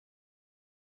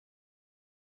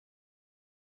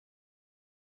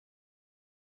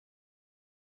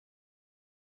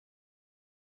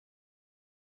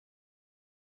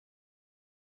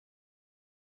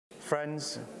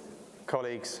Friends,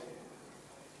 colleagues,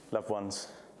 loved ones,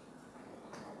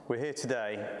 we're here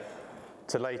today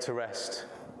to lay to rest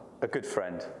a good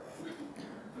friend.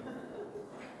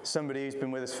 Somebody who's been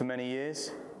with us for many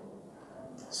years,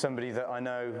 somebody that I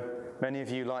know many of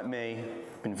you, like me,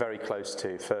 have been very close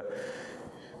to for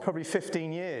probably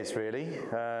 15 years, really.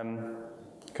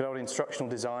 Good old instructional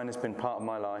design has been part of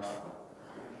my life.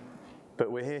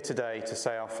 But we're here today to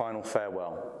say our final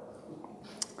farewell.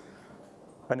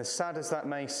 And as sad as that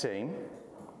may seem,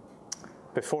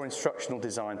 before instructional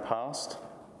design passed,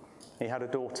 he had a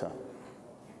daughter.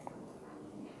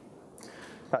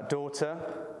 That daughter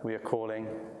we are calling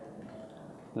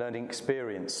Learning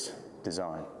Experience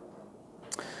Design.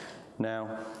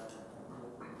 Now,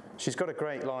 she's got a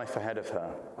great life ahead of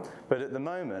her, but at the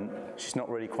moment, she's not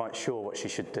really quite sure what she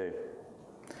should do.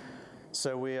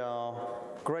 So we are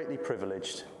greatly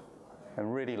privileged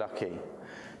and really lucky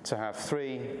to have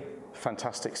three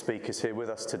fantastic speakers here with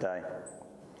us today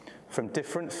from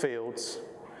different fields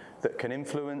that can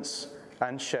influence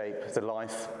and shape the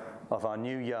life of our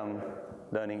new young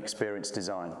learning experience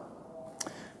design.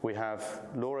 We have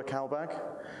Laura Kalbag,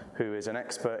 who is an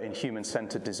expert in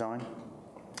human-centered design.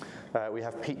 We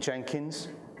have Pete Jenkins,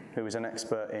 who is an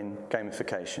expert in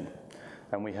gamification.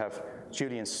 And we have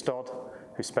Julian Stodd,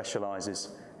 who specializes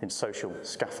in social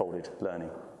scaffolded learning,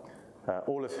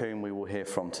 all of whom we will hear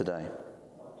from today.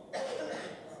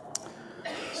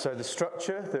 So the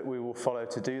structure that we will follow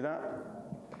to do that,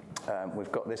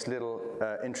 we've got this little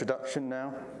introduction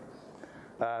now,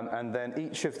 and then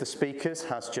each of the speakers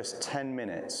has just 10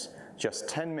 minutes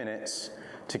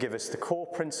to give us the core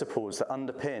principles that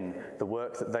underpin the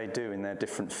work that they do in their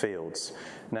different fields.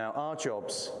 Now, our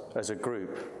jobs as a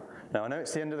group, now I know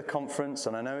it's the end of the conference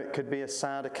and I know it could be a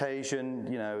sad occasion,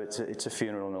 you know, it's a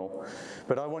funeral and all,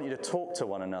 but I want you to talk to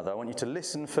one another. I want you to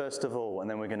listen first of all, and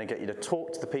then we're going to get you to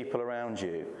talk to the people around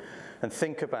you and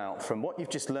think about, from what you've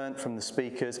just learned from the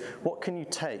speakers, what can you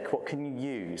take, what can you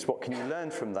use, what can you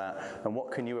learn from that, and what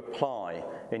can you apply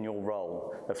in your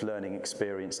role of learning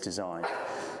experience design.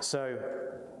 So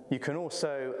you can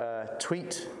also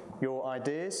tweet your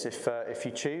ideas if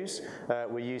you choose.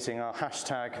 We're using our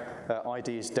hashtag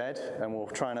 #IdeasDead, and we'll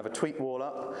try and have a tweet wall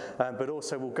up, but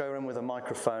also we'll go in with a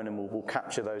microphone and we'll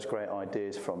capture those great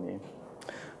ideas from you.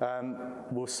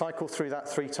 We'll cycle through that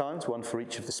 3 times, one for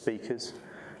each of the speakers.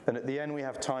 Then at the end we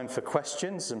have time for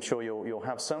questions, I'm sure you'll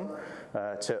have some,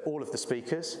 to all of the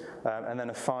speakers, and then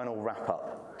a final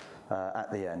wrap-up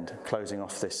at the end, closing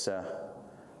off this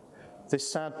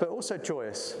sad but also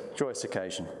joyous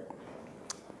occasion.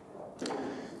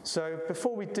 So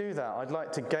before we do that, I'd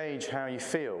like to gauge how you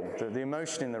feel, the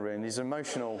emotion in the room, these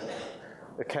emotional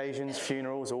occasions,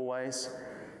 funerals always.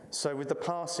 So with the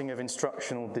passing of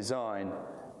instructional design,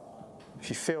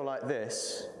 if you feel like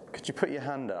this, could you put your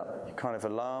hand up? You're kind of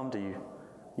alarmed? Are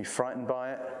you frightened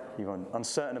by it? You're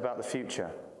uncertain about the future?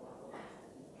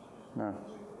 No.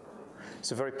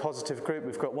 It's a very positive group.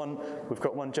 We've got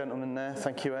one gentleman there.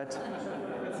 Thank you, Ed.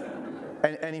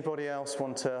 Anybody else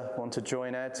want to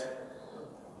join Ed?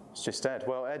 It's just Ed.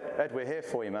 Well, Ed, we're here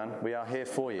for you, man. We are here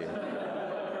for you.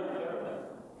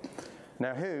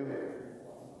 Now, who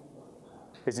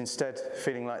is instead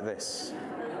feeling like this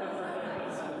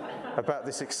about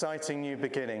this exciting new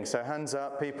beginning? So hands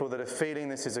up, people that are feeling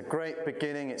this is a great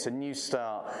beginning, it's a new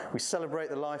start. We celebrate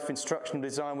the life instructional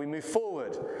design, we move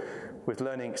forward with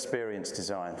learning experience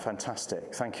design.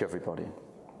 Fantastic. Thank you, everybody.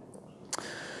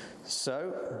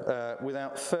 So,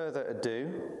 without further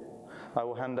ado, I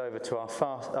will hand over to our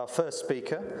first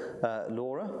speaker,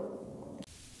 Laura.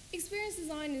 Experience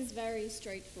design is very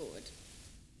straightforward.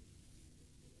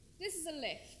 This is a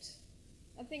lift.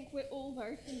 I think we're all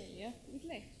very familiar with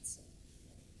lifts.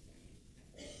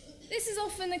 This is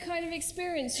often the kind of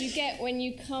experience you get when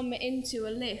you come into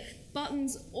a lift.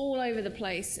 Buttons all over the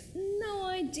place, no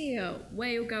idea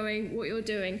where you're going, what you're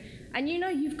doing, and you know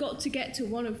you've got to get to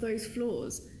one of those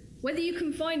floors. Whether you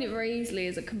can find it very easily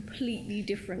is a completely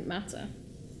different matter.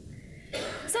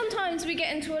 Sometimes we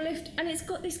get into a lift and it's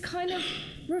got this kind of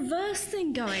reverse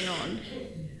thing going on.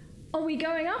 Are we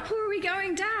going up or are we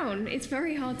going down? It's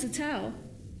very hard to tell.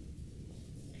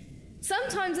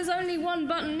 Sometimes there's only one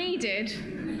button needed,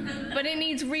 but it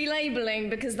needs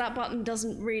relabeling because that button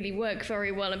doesn't really work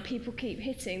very well and people keep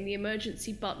hitting the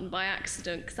emergency button by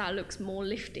accident because that looks more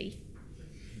lifty.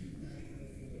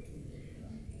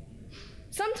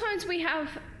 Sometimes we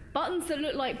have buttons that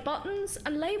look like buttons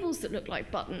and labels that look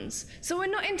like buttons, so we're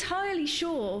not entirely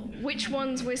sure which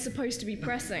ones we're supposed to be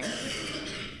pressing.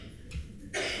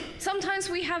 Sometimes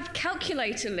we have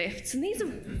calculator lifts, and these are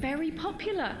very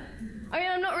popular. I mean,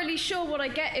 I'm not really sure what I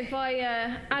get if I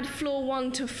add floor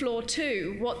 1 to floor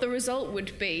 2, what the result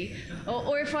would be,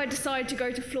 or if I decide to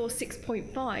go to floor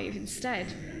 6.5 instead.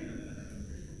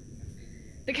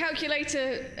 The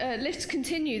calculator lifts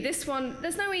continue. This one,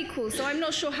 there's no equals, so I'm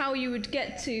not sure how you would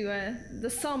get to the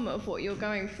sum of what you're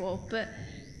going for, but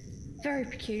very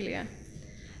peculiar.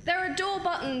 There are door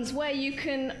buttons where you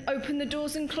can open the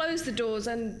doors and close the doors,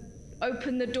 and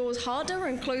open the doors harder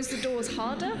and close the doors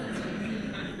harder.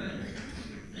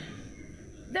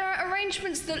 There are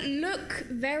arrangements that look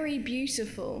very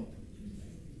beautiful.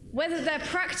 Whether they're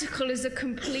practical is a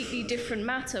completely different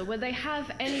matter. Whether they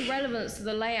have any relevance to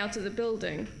the layout of the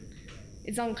building,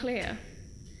 it's unclear.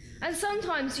 And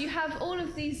sometimes you have all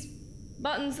of these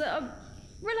buttons that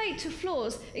relate to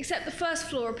floors, except the first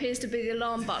floor appears to be the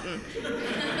alarm button.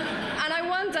 And I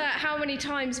wonder how many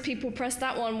times people press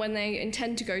that one when they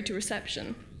intend to go to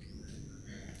reception.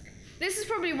 This is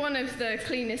probably one of the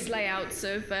cleanest layouts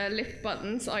of lift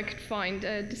buttons I could find,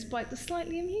 despite the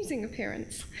slightly amusing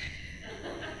appearance.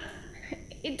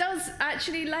 It does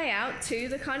actually lay out to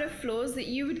the kind of floors that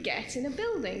you would get in a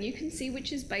building. You can see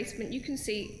which is basement, you can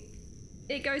see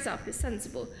it goes up, it's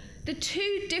sensible. The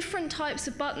two different types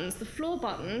of buttons, the floor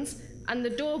buttons and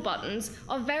the door buttons,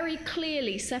 are very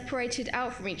clearly separated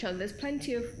out from each other. There's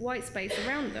plenty of white space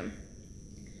around them.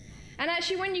 And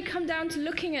actually, when you come down to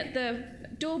looking at the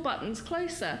door buttons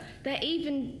closer, they're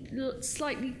even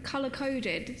slightly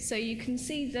color-coded, so you can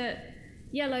see that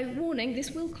yellow, warning,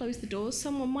 this will close the doors,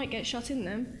 someone might get shut in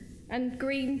them, and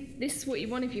green, this is what you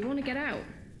want if you want to get out.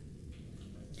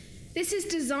 This is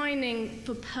designing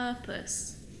for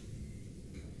purpose.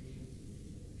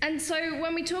 And so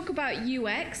when we talk about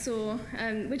UX, or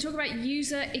we talk about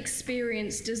user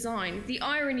experience design, the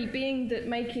irony being that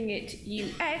making it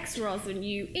UX rather than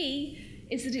UE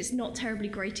is that it's not terribly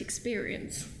great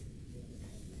experience.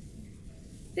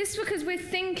 This is because we're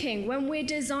thinking, when we're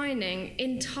designing,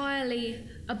 entirely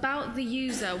about the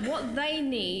user, what they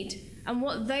need and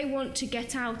what they want to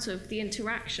get out of the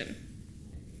interaction.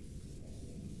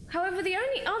 However, the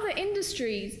only other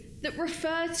industries that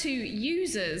refer to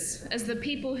users as the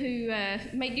people who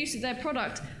make use of their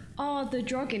product are the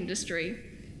drug industry.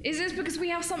 Is this because we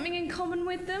have something in common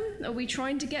with them? Are we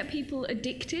trying to get people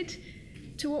addicted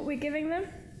to what we're giving them?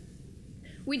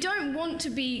 We don't want to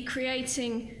be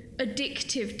creating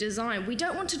addictive design. We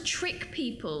don't want to trick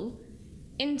people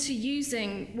into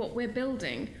using what we're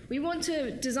building. We want to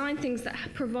design things that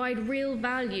provide real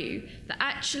value, that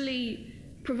actually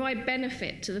provide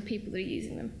benefit to the people that are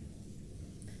using them.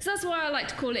 So that's why I like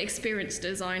to call it experience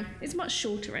design. It's much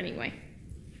shorter anyway.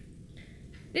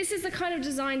 This is the kind of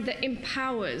design that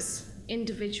empowers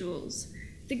individuals,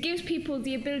 that gives people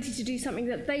the ability to do something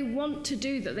that they want to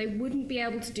do that they wouldn't be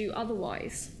able to do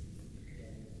otherwise.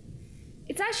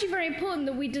 It's actually very important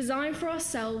that we design for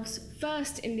ourselves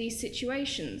first in these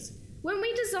situations. When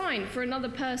we design for another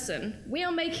person, we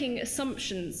are making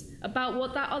assumptions about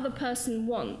what that other person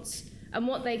wants and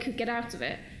what they could get out of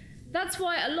it. That's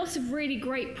why a lot of really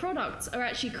great products are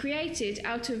actually created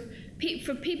out of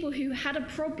for people who had a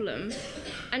problem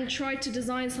and tried to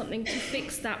design something to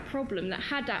fix that problem, that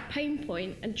had that pain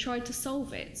point, and tried to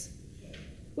solve it.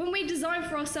 When we design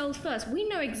for ourselves first, we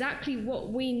know exactly what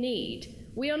we need.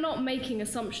 We are not making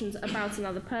assumptions about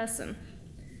another person.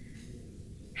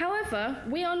 However,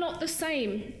 we are not the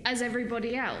same as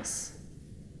everybody else.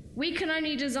 We can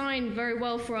only design very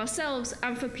well for ourselves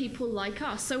and for people like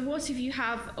us. So what if you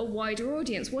have a wider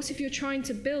audience? What if you're trying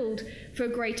to build for a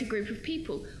greater group of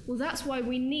people? Well, that's why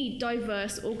we need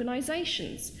diverse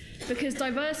organizations, because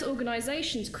diverse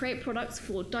organizations create products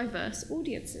for diverse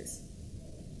audiences.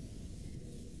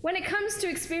 When it comes to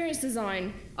experience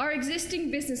design, our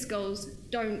existing business goals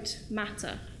don't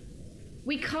matter.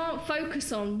 We can't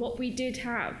focus on what we did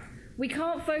have. We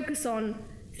can't focus on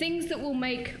things that will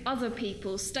make other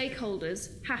people, stakeholders,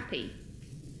 happy,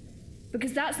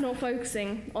 because that's not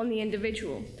focusing on the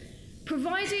individual.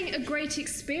 Providing a great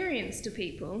experience to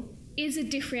people is a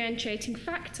differentiating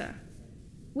factor.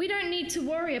 We don't need to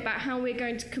worry about how we're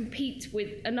going to compete with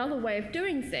another way of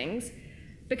doing things,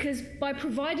 because by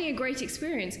providing a great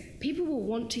experience, people will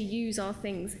want to use our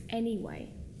things anyway.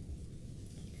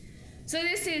 So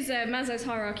this is Maslow's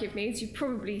hierarchy of needs. You've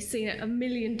probably seen it a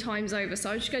million times over,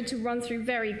 so I'm just going to run through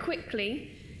very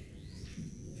quickly.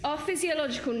 Our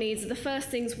physiological needs are the first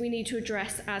things we need to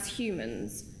address as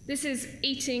humans. This is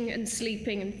eating and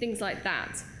sleeping and things like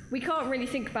that. We can't really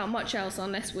think about much else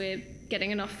unless we're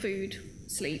getting enough food,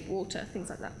 sleep, water, things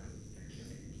like that.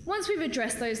 Once we've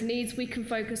addressed those needs, we can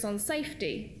focus on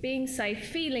safety, being safe,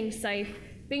 feeling safe,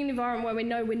 being in an environment where we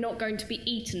know we're not going to be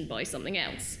eaten by something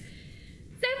else.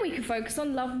 Then we can focus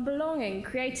on love and belonging,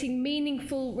 creating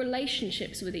meaningful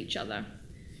relationships with each other.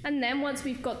 And then once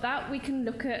we've got that, we can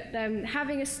look at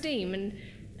having esteem and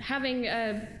having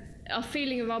a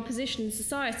feeling of our position in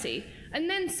society. And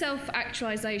then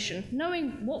self-actualization,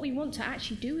 knowing what we want to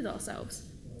actually do with ourselves.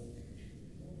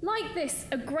 Like this,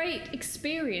 a great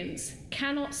experience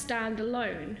cannot stand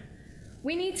alone.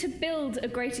 We need to build a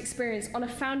great experience on a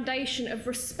foundation of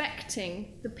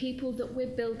respecting the people that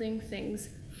we're building things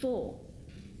for.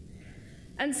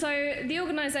 And so the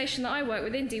organisation that I work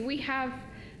with, Ind.ie, we have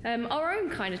our own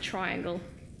kind of triangle.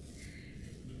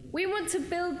 We want to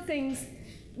build things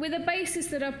with a basis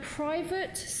that are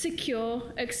private,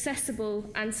 secure, accessible,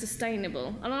 and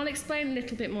sustainable. And I'll explain a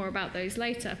little bit more about those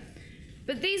later.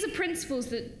 But these are principles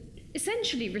that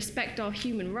essentially respect our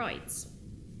human rights.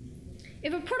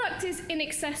 If a product is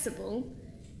inaccessible,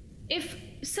 if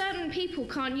certain people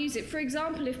can't use it, for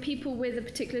example, if people with a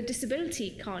particular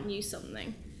disability can't use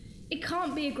something, it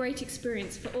can't be a great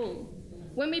experience for all.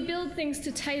 When we build things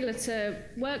to tailor to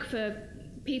work for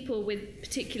people with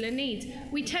particular needs,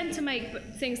 we tend to make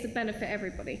things that benefit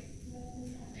everybody.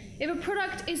 If a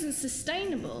product isn't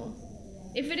sustainable,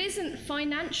 if it isn't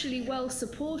financially well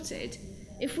supported,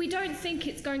 if we don't think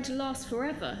it's going to last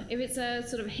forever, if it's a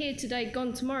sort of here today,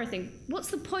 gone tomorrow thing, what's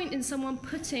the point in someone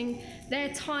putting their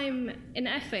time and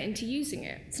effort into using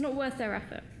it? It's not worth their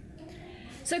effort.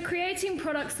 So creating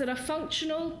products that are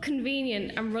functional,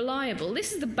 convenient, and reliable,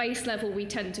 this is the base level we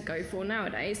tend to go for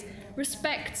nowadays,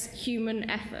 respects human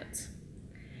effort.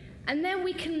 And then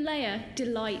we can layer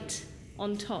delight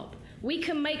on top. We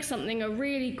can make something a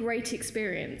really great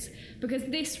experience because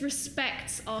this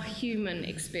respects our human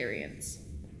experience.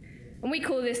 And we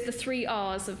call this the 3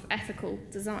 R's of ethical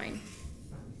design.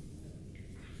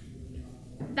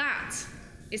 That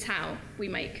is how we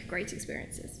make great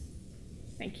experiences.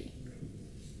 Thank you.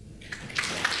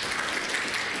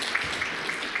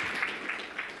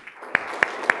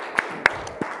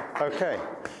 Okay,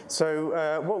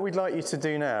 so what we'd like you to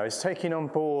do now is taking on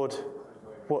board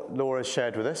what Laura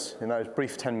shared with us in those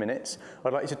brief 10 minutes.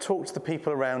 I'd like you to talk to the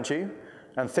people around you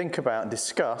and think about,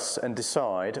 discuss and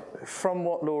decide from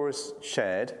what Laura's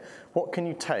shared, what can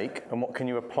you take and what can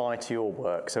you apply to your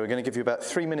work. So we're going to give you about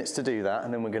 3 minutes to do that,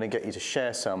 and then we're going to get you to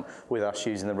share some with us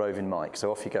using the roving mic.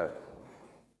 So off you go.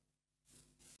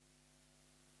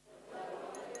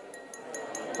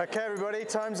 Okay, everybody,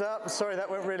 time's up. Sorry, that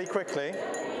went really quickly.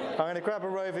 I'm going to grab a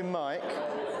roving mic.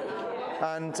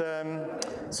 And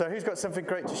so who's got something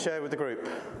great to share with the group?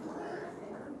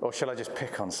 Or shall I just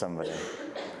pick on somebody?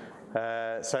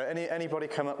 So anybody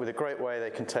come up with a great way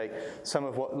they can take some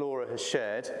of what Laura has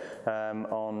shared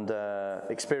on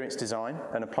experience design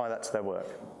and apply that to their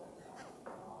work.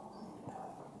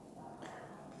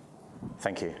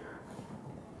 Thank you.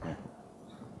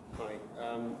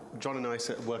 John and I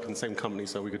work in the same company,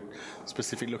 so we could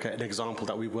specifically look at an example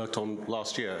that we worked on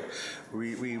last year.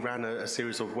 We ran a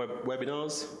series of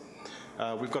webinars.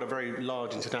 We've got a very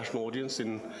large international audience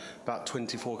in about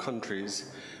 24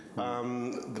 countries. The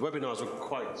webinars were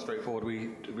quite straightforward.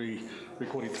 We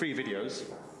recorded 3 videos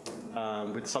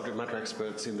with subject matter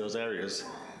experts in those areas,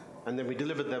 and then we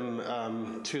delivered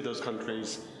them to those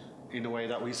countries in a way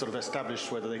that we sort of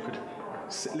established whether they could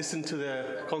listen to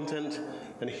the content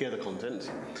and hear the content.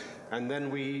 And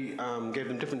then we gave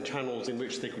them different channels in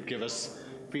which they could give us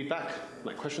feedback,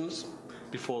 like questions,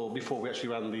 before we actually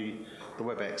ran the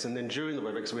WebEx. And then during the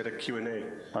WebEx, we had a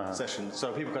Q&A session.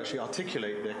 So people could actually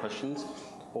articulate their questions,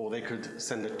 or they could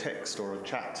send a text or a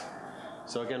chat.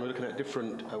 So again, we're looking at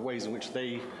different ways in which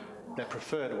their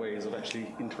preferred ways of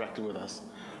actually interacting with us.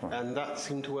 And that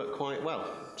seemed to work quite well.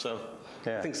 So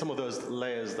yeah. I think some of those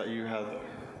layers that you had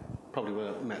probably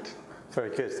were met.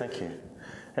 Very good, thank you.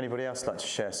 Anybody else like to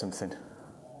share something?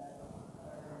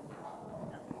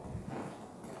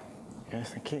 Yeah,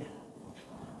 thank you.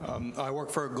 I work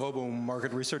for a global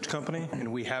market research company,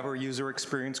 and we have our user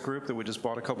experience group that we just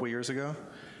bought a couple of years ago,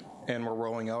 and we're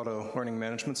rolling out a learning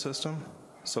management system.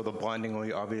 So the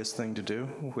blindingly obvious thing to do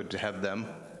would to have them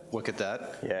look at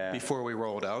that before we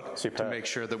roll it out to make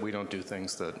sure that we don't do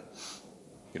things that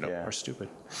are stupid.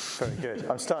 Very good.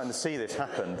 I'm starting to see this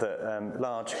happen, that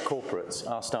large corporates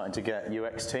are starting to get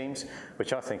UX teams,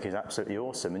 which I think is absolutely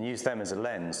awesome, and use them as a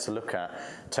lens to look at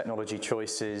technology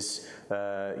choices,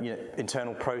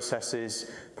 internal processes,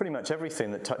 pretty much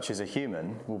everything that touches a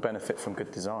human will benefit from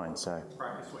good design. So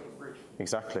practice what you preach.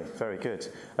 Exactly. Very good.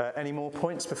 Any more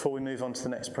points before we move on to the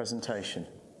next presentation?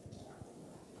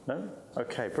 No?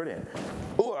 Okay, brilliant.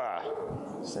 Ooh-ah!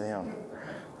 Stay on.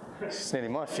 It's nearly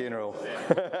my funeral.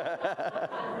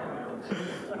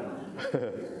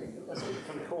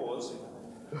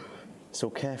 It's all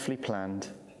carefully planned.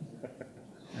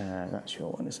 That's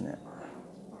your one, isn't it?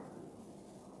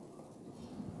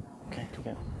 Okay,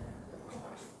 go.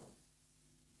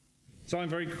 So I'm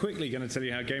very quickly going to tell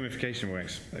you how gamification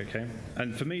works, okay?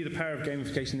 And for me, the power of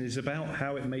gamification is about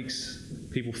how it makes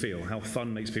people feel, how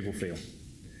fun makes people feel,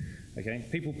 okay?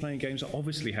 People playing games are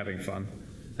obviously having fun,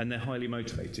 and they're highly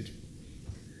motivated.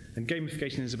 And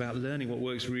gamification is about learning what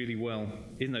works really well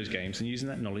in those games and using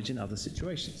that knowledge in other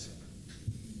situations.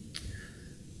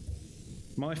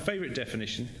 My favorite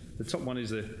definition, the top one is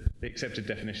the accepted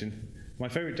definition. My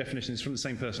favorite definition is from the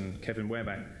same person, Kevin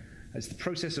Wehrback. It's the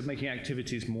process of making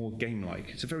activities more game-like.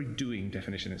 It's a very doing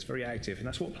definition, it's very active, and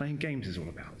that's what playing games is all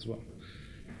about as well.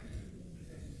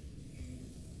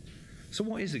 So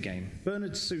what is a game?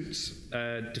 Bernard Suits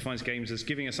defines games as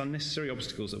giving us unnecessary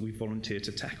obstacles that we volunteer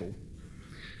to tackle.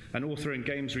 And author and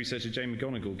games researcher Jane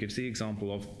McGonigal gives the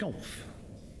example of golf.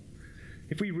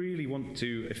 If we really want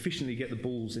to efficiently get the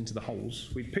balls into the holes,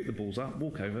 we'd pick the balls up,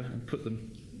 walk over, and put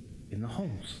them in the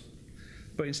holes.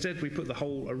 But instead, we put the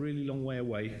hole a really long way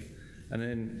away and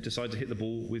then decide to hit the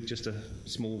ball with just a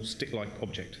small stick-like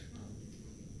object.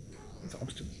 It's an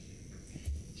obstacle.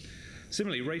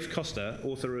 Similarly, Rafe Costa,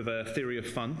 author of A Theory of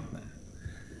Fun,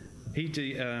 he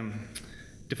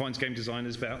defines game design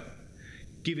as about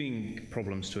giving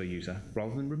problems to a user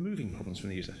rather than removing problems from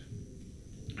the user.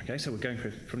 Okay, so we're going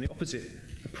from the opposite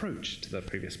approach to the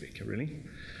previous speaker, really.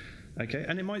 Okay,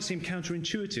 and it might seem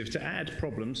counterintuitive to add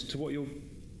problems to what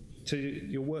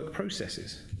your work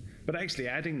processes, but actually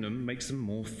adding them makes them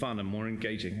more fun and more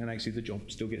engaging, and actually the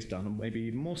job still gets done, and maybe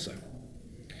even more so.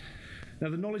 Now,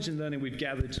 the knowledge and learning we've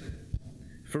gathered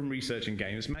from research in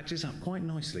games matches up quite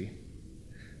nicely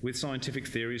with scientific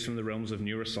theories from the realms of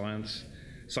neuroscience,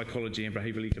 psychology, and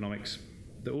behavioral economics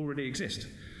that already exist.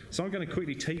 So I'm going to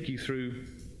quickly take you through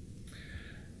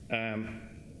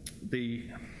the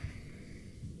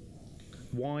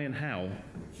why and how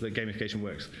that gamification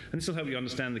works. And this will help you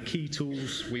understand the key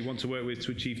tools we want to work with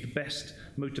to achieve the best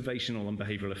motivational and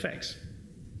behavioral effects.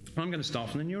 I'm going to start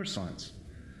from the neuroscience,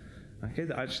 okay,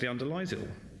 that actually underlies it all.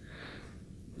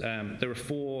 There are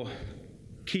 4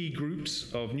 key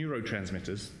groups of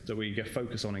neurotransmitters that we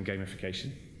focus on in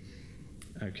gamification.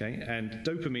 Okay, and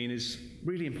dopamine is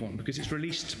really important because it's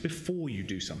released before you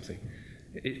do something.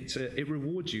 It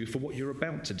rewards you for what you're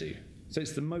about to do. So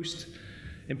it's the most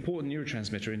important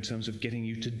neurotransmitter in terms of getting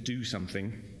you to do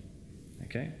something.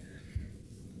 Okay,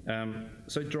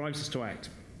 so it drives us to act.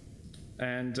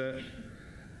 And a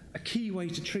key way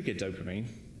to trigger dopamine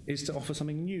is to offer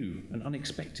something new and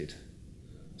unexpected.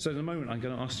 So in a moment, I'm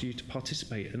going to ask you to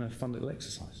participate in a fun little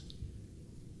exercise.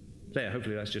 There,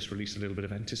 hopefully that's just released a little bit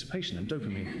of anticipation and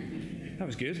dopamine. That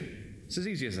was good. It's as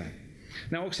easy as that.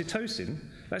 Now, oxytocin,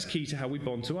 that's key to how we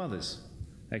bond to others.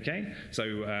 Okay?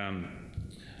 So,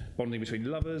 bonding between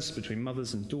lovers, between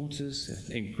mothers and daughters,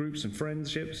 in groups and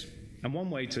friendships. And one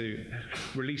way to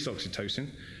release oxytocin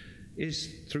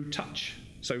is through touch.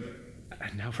 So,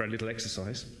 and now for a little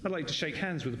exercise. I'd like to shake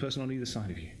hands with the person on either side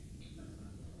of you.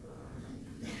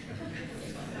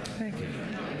 Thank you.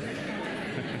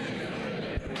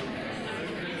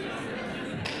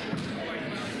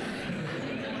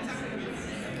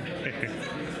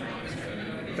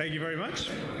 Thank you very much.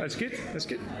 That's good. That's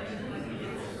good.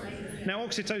 Now,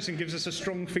 oxytocin gives us a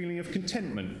strong feeling of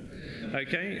contentment,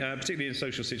 okay, particularly in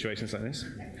social situations like this.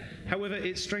 However,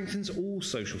 it strengthens all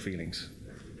social feelings.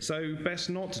 So, best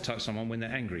not to touch someone when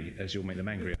they're angry, as you'll make them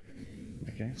angrier.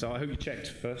 Okay. So, I hope you checked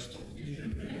first.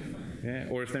 Yeah.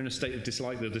 Or if they're in a state of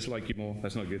dislike, they'll dislike you more.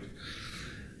 That's not good.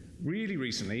 Really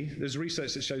recently, there's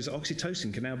research that shows that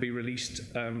oxytocin can now be released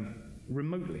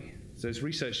remotely. So there's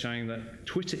research showing that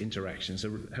Twitter interactions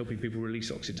are helping people release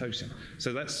oxytocin.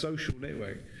 So that social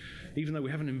network, even though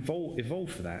we haven't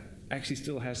evolved for that, actually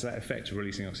still has that effect of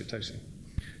releasing oxytocin.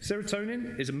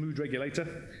 Serotonin is a mood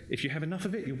regulator. If you have enough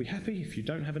of it, you'll be happy. If you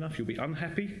don't have enough, you'll be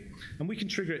unhappy. And we can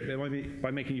trigger it by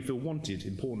making you feel wanted,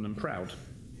 important, and proud.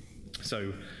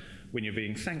 So when you're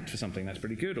being thanked for something, that's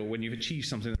pretty good, or when you've achieved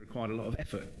something that required a lot of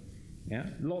effort. Yeah?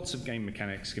 Lots of game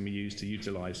mechanics can be used to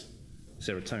utilize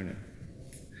serotonin.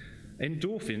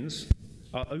 Endorphins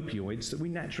are opioids that we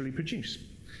naturally produce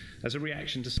as a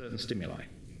reaction to certain stimuli.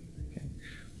 Okay?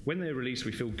 When they're released,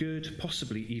 we feel good,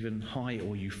 possibly even high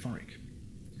or euphoric.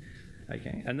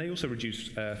 Okay? And they also reduce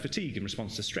fatigue in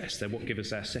response to stress. They're what give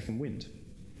us our second wind.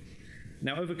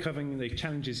 Now, overcoming the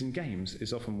challenges in games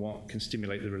is often what can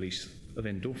stimulate the release of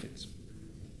endorphins.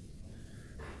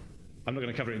 I'm not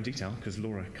going to cover it in detail because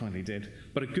Laura kindly did,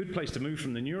 but a good place to move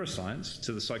from the neuroscience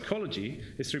to the psychology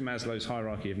is through Maslow's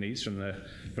hierarchy of needs from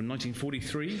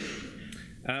 1943.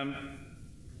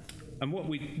 And what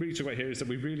we really talk about here is that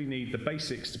we really need the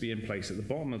basics to be in place at the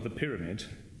bottom of the pyramid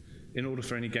in order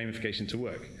for any gamification to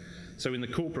work. So in the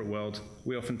corporate world,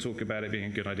 we often talk about it being a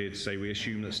good idea to say we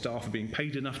assume that staff are being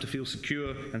paid enough to feel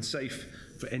secure and safe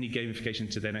for any gamification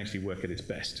to then actually work at its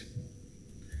best.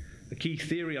 The key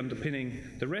theory underpinning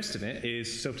the rest of it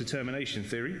is self-determination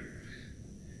theory.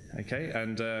 Okay,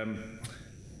 and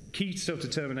key to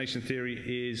self-determination theory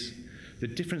is the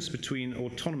difference between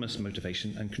autonomous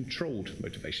motivation and controlled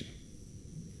motivation.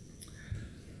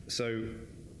 So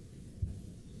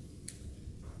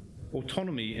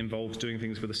autonomy involves doing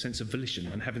things with a sense of volition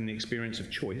and having the experience of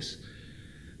choice.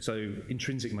 So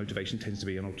intrinsic motivation tends to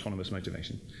be an autonomous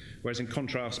motivation. Whereas in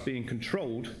contrast, being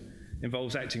controlled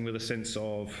involves acting with a sense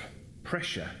of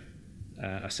pressure,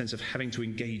 a sense of having to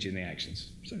engage in the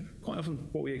actions. So quite often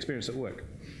what we experience at work.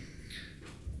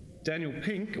 Daniel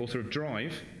Pink, author of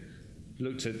Drive,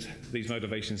 looked at these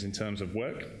motivations in terms of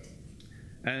work,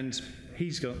 and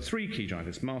he's got 3 key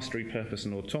drivers: mastery, purpose,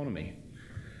 and autonomy.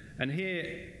 And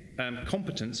here,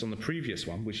 competence on the previous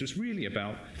one, which was really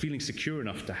about feeling secure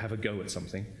enough to have a go at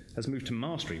something, has moved to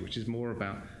mastery, which is more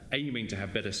about aiming to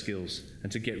have better skills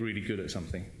and to get really good at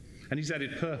something. And he's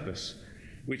added purpose,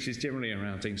 which is generally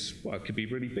around things, well, it could be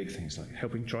really big things like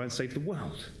helping try and save the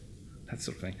world, that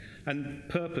sort of thing. And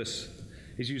purpose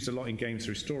is used a lot in games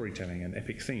through storytelling and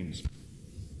epic themes.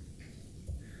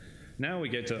 Now we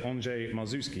get to Andrzej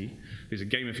Marzuski, who's a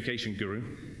gamification guru,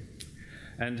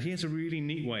 and he has a really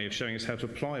neat way of showing us how to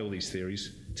apply all these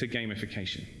theories to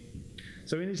gamification.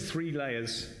 So in his 3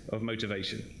 layers of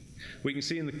motivation, we can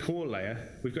see in the core layer,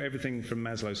 we've got everything from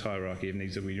Maslow's hierarchy of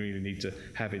needs that we really need to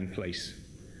have in place.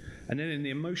 And then in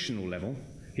the emotional level,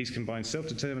 he's combined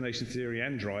self-determination theory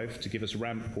and drive to give us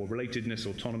ramp or relatedness,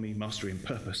 autonomy, mastery, and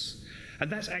purpose. And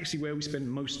that's actually where we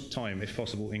spend most time, if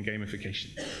possible, in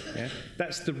gamification. Yeah?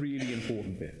 That's the really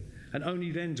important bit. And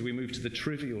only then do we move to the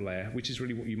trivial layer, which is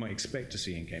really what you might expect to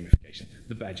see in gamification: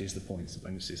 the badges, the points, the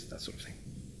bonuses, that sort of thing.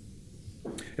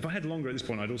 If I had longer at this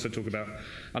point, I'd also talk about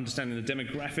understanding the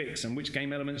demographics and which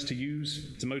game elements to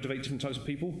use to motivate different types of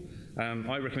people.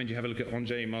 I recommend you have a look at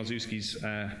Andrzej Marzuski's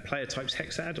Player Types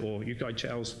Hexad or Yukai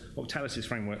Chow's Octalysis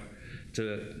framework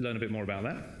to learn a bit more about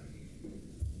that.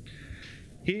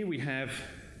 Here we have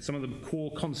some of the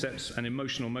core concepts and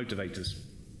emotional motivators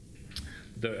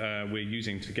that we're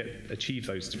using to achieve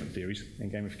those different theories in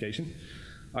gamification.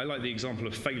 I like the example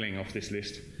of failing off this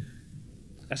list.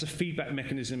 As a feedback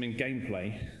mechanism in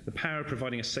gameplay, the power of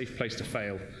providing a safe place to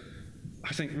fail,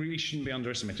 I think really shouldn't be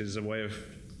underestimated as a way of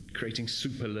creating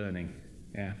super learning.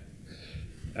 Yeah.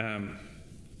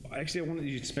 Actually, I wanted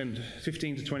you to spend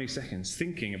 15 to 20 seconds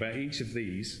thinking about each of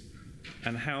these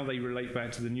and how they relate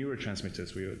back to the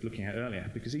neurotransmitters we were looking at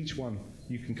earlier, because each one,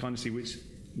 you can kind of see which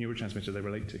neurotransmitter they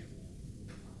relate to.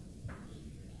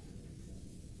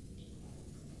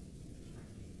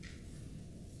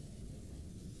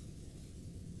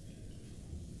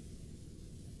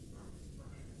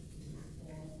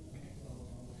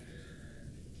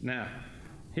 Now,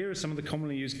 here are some of the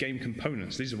commonly used game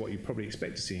components. These are what you probably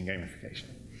expect to see in gamification.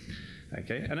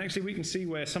 Okay, and actually we can see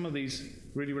where some of these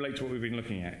really relate to what we've been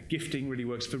looking at. Gifting really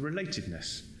works for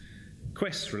relatedness.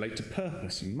 Quests relate to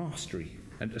purpose and mastery,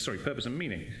 purpose and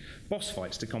meaning. Boss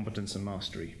fights to competence and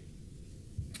mastery.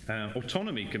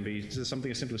 Autonomy can be something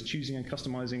as simple as choosing and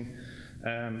customizing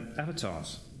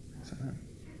avatars.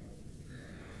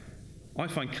 I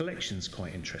find collections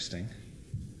quite interesting.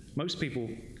 Most people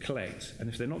collect, and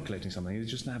if they're not collecting something, they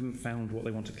just haven't found what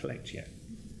they want to collect yet.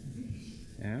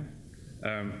 Yeah?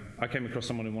 I came across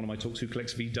someone in one of my talks who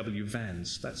collects VW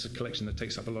vans. That's a collection that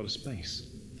takes up a lot of space.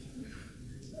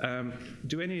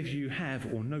 Do any of you have,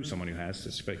 or know someone who has,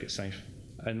 let's make it safe,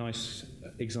 a nice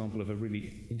example of a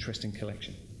really interesting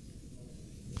collection?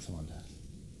 Someone does.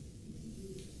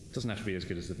 Doesn't have to be as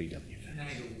good as the VW van.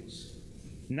 Nails.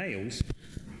 Nails?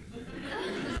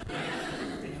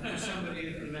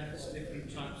 Somebody that collects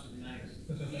different types of nails.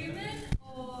 Human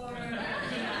or...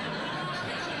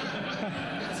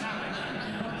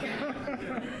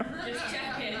 Just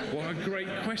checking. What a great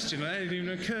question. That hadn't even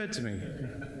occurred to me.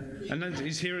 And then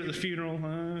he's here at the funeral.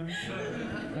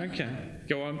 Okay,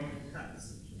 go on.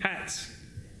 Hats.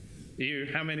 You,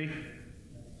 how many?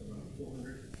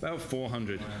 About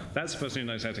 400. That's the person who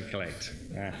knows how to collect.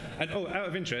 And out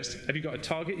of interest, have you got a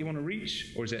target you want to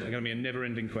reach, or is it going to be a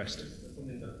never-ending quest?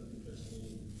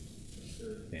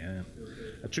 Yeah.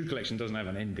 A true collection doesn't have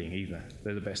an ending either.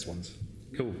 They're the best ones.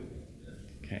 Cool.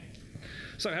 Okay.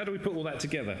 So how do we put all that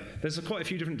together? There's quite a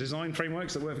few different design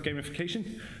frameworks that work for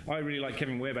gamification. I really like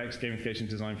Kevin Wehrback's gamification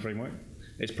design framework.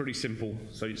 It's pretty simple,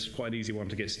 so it's quite an easy one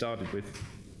to get started with.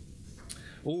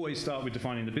 Always start with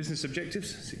defining the business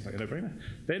objectives. Seems like a no-brainer.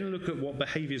 Then look at what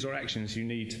behaviors or actions you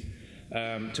need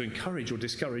to encourage or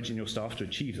discourage in your staff to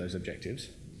achieve those objectives.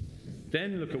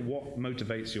 Then look at what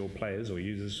motivates your players or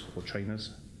users or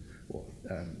trainers or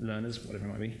learners, whatever it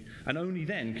might be. And only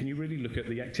then can you really look at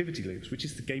the activity loops, which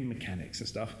is the game mechanics and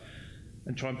stuff,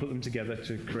 and try and put them together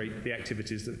to create the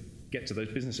activities that get to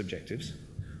those business objectives.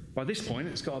 By this point,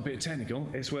 it's got a bit technical.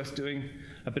 It's worth doing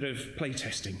a bit of play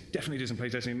testing. Definitely do some play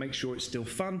testing and make sure it's still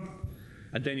fun.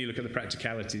 And then you look at the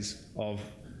practicalities of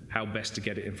how best to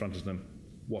get it in front of them,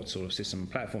 what sort of system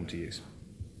and platform to use.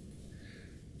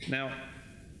 Now,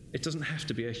 it doesn't have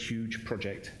to be a huge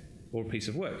project or a piece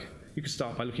of work. You could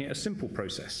start by looking at a simple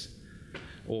process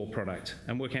or product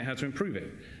and working out how to improve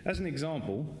it. As an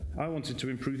example, I wanted to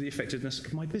improve the effectiveness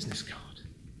of my business card.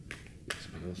 That's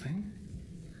a little thing.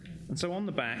 And so on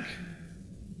the back,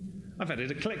 I've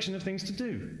added a collection of things to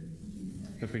do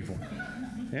for people.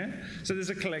 Yeah? So there's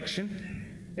a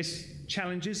collection. It's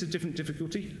challenges of different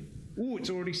difficulty. Oh, it's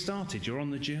already started. You're on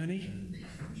the journey.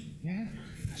 Yeah?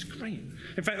 That's great.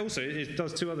 In fact, also, it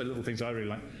does two other little things I really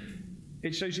like.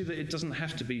 It shows you that it doesn't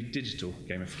have to be digital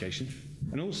gamification.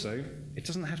 And also, it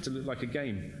doesn't have to look like a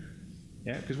game.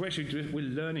 Yeah? Because we're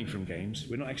learning from games.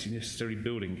 We're not actually necessarily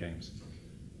building games.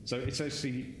 So it's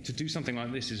actually, to do something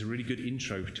like this is a really good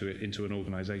intro to it into an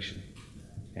organization.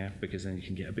 Yeah? Because then you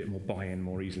can get a bit more buy-in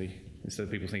more easily, instead of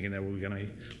people thinking they're all going to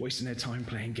be wasting their time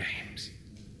playing games.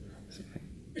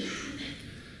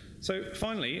 So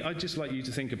finally, I'd just like you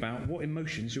to think about what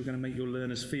emotions you're going to make your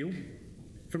learners feel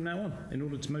from now on in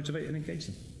order to motivate and engage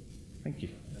them. Thank you.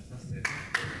 Fantastic.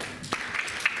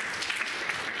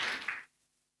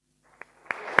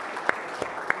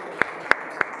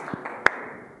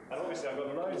 And obviously I've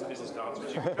got loads of business cards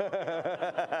which you can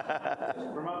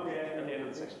remind me at the end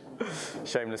of the session.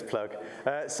 Shameless plug.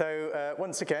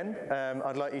 Once again,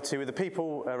 I'd like you to, with the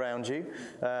people around you,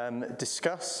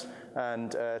 discuss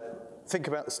and think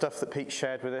about the stuff that Pete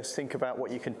shared with us. Think about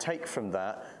what you can take from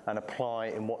that and apply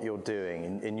in what you're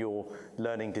doing in your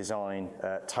learning design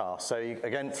task. So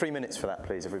again, 3 minutes for that,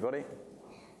 please, everybody.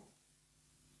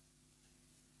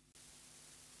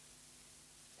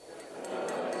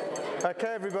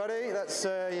 Okay, everybody, that's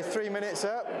your 3 minutes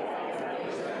up.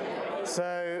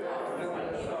 So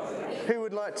who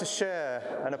would like to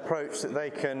share an approach that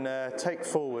they can take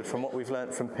forward from what we've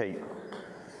learnt from Pete?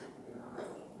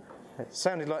 It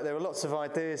sounded like there were lots of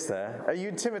ideas there. Are you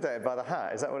intimidated by the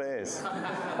hat? Is that what it is?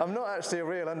 I'm not actually a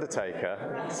real undertaker.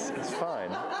 It's fine.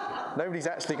 Nobody's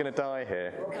actually going to die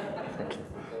here. Thank you.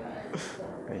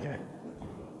 There you go.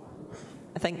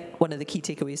 I think one of the key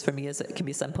takeaways for me is it can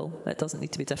be simple. It doesn't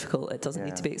need to be difficult. It doesn't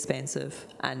need to be expensive.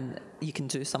 And you can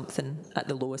do something at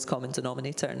the lowest common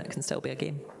denominator and it can still be a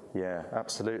game. Yeah,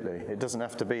 absolutely. It doesn't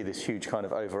have to be this huge kind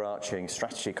of overarching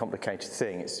strategy, complicated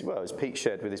thing. It's, well, as Pete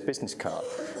shared with his business card,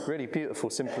 really beautiful,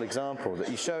 simple example that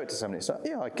you show it to somebody. It's like,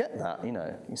 yeah, I get that, you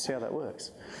know, you see how that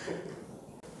works.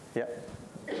 Yeah,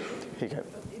 here you go.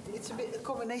 It's a bit a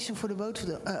combination for the both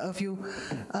of you.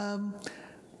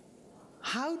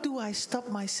 How do I stop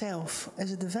myself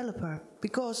as a developer?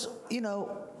 Because, you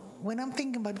know, when I'm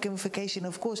thinking about gamification,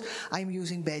 of course, I'm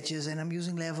using badges and I'm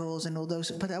using levels and all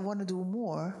those, but I want to do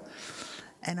more.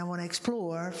 And I want to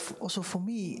explore, also for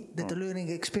me, that the learning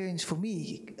experience for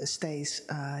me stays,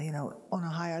 you know, on a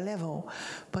higher level.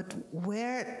 But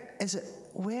where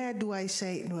do I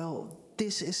say, well,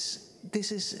 this is,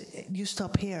 you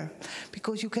stop here?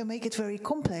 Because you can make it very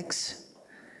complex.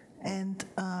 And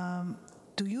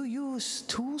do you use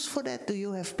tools for that? Do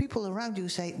you have people around you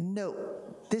say, no,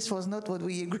 this was not what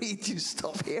we agreed, you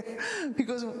stop here?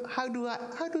 Because how do I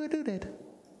do that?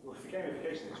 Well, for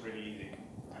gamification, it's really easy.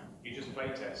 You just play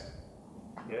test.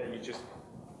 Yeah, you just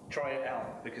try it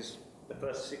out, because the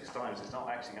first 6 times it's not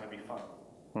actually going to be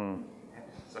fun.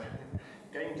 So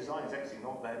game design is actually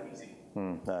not that easy.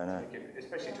 No.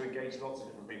 Especially to engage lots of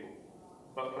different people.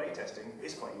 But play testing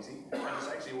is quite easy, and it's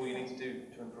actually all you need to do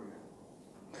to improve.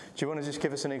 Do you want to just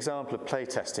give us an example of play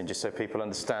testing, just so people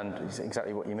understand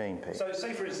exactly what you mean, Pete? So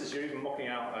say, for instance, you're even mocking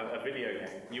out a video game.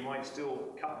 You might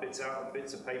still cut bits out of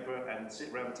bits of paper and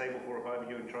sit around the table 4 or 5 of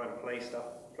you and try and play stuff,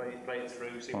 play it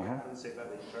through, see what happens, see about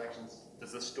the interactions.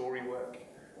 Does the story work?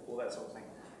 All that sort of thing.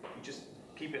 You just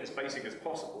keep it as basic as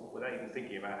possible without even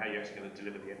thinking about how you're actually going to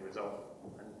deliver the end result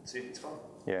and see if it's fun.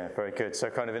 Yeah, very good. So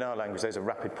kind of in our language, those are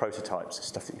rapid prototypes,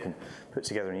 stuff that you can put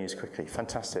together and use quickly.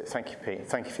 Fantastic. Thank you, Pete.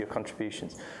 Thank you for your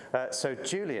contributions. So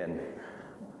Julian.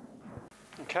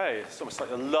 Okay, it's almost like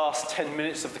the last 10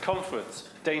 minutes of the conference.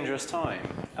 Dangerous time.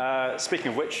 Speaking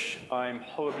of which, I'm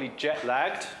horribly jet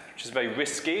lagged, which is very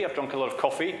risky. I've drunk a lot of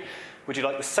coffee. Would you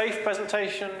like the safe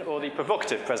presentation or the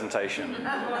provocative presentation?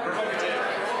 Provocative.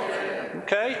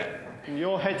 Okay,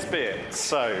 your heads be it.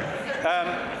 So,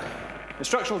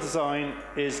 Instructional design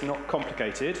is not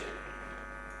complicated.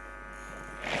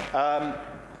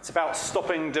 It's about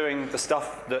stopping doing the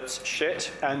stuff that's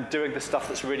shit and doing the stuff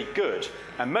that's really good.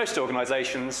 And most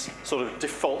organizations sort of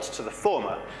default to the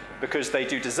former because they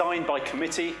do design by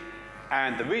committee.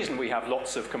 And the reason we have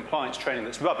lots of compliance training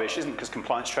that's rubbish isn't because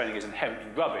compliance training is inherently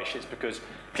rubbish. It's because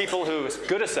people who are as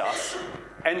good as us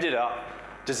ended up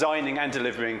designing and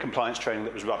delivering compliance training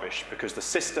that was rubbish because the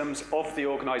systems of the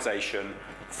organization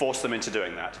force them into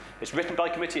doing that. It's written by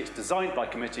committee, it's designed by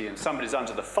committee, and somebody's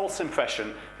under the false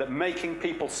impression that making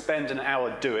people spend an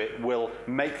hour do it will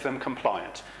make them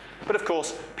compliant. But of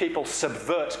course, people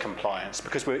subvert compliance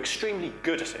because we're extremely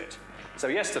good at it. So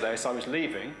yesterday, as I was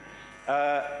leaving,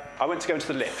 I went to go into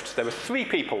the lift. There were 3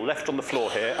 people left on the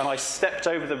floor here, and I stepped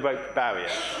over the rope barrier.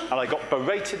 And I got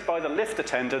berated by the lift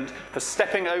attendant for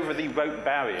stepping over the rope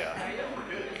barrier.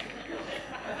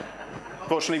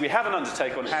 Fortunately, we have an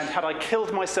undertaker on hand. Had I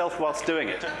killed myself whilst doing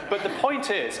it? But the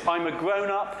point is, I'm a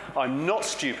grown-up, I'm not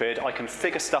stupid, I can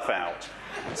figure stuff out.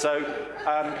 So,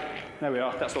 there we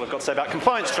are. That's what I've got to say about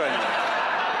compliance training.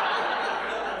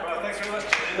 Well, thanks very much.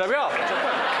 There we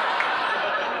are.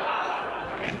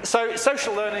 So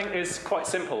social learning is quite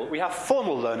simple. We have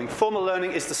formal learning. Formal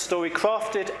learning is the story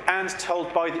crafted and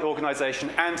told by the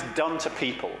organization and done to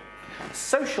people.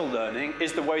 Social learning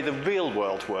is the way the real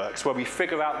world works, where we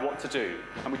figure out what to do.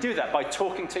 And we do that by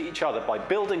talking to each other, by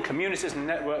building communities and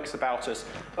networks about us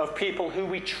of people who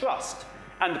we trust.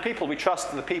 And the people we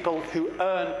trust are the people who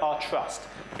earn our trust.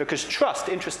 Because trust,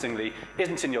 interestingly,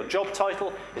 isn't in your job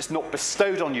title, it's not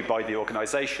bestowed on you by the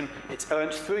organization, it's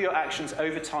earned through your actions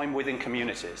over time within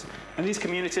communities. And these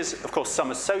communities, of course, some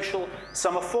are social,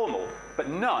 some are formal, but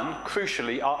none,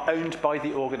 crucially, are owned by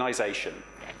the organization.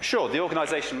 Sure, the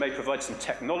organization may provide some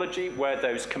technology where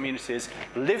those communities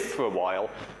live for a while,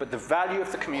 but the value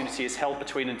of the community is held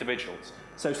between individuals.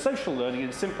 So social learning,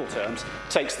 in simple terms,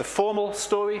 takes the formal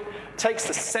story, takes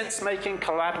the sense-making,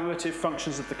 collaborative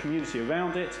functions of the community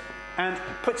around it, and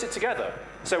puts it together.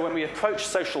 So when we approach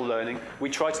social learning, we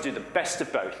try to do the best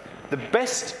of both. The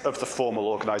best of the formal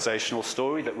organizational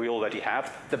story that we already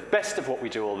have, the best of what we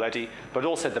do already, but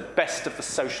also the best of the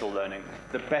social learning,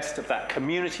 the best of that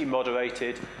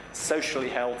community-moderated, socially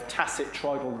held, tacit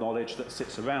tribal knowledge that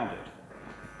sits around it.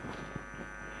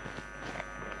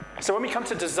 So when we come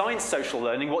to design social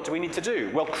learning, what do we need to do?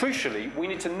 Well, crucially, we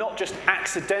need to not just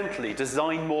accidentally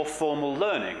design more formal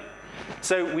learning.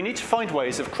 So we need to find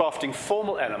ways of crafting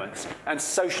formal elements and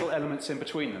social elements in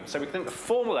between them. So we think the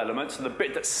formal elements are the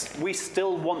bit that we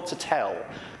still want to tell,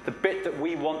 the bit that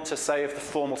we want to say of the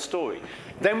formal story.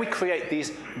 Then we create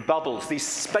these bubbles, these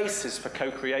spaces for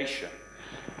co-creation.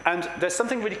 And there's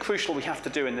something really crucial we have to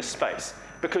do in this space,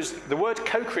 because the word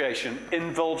co-creation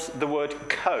involves the word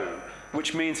co,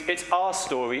 which means it's our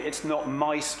story, it's not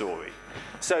my story.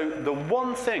 So the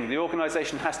one thing the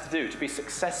organization has to do to be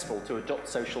successful to adopt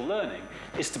social learning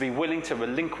is to be willing to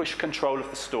relinquish control of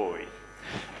the story.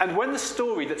 And when the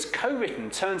story that's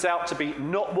co-written turns out to be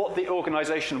not what the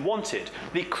organization wanted,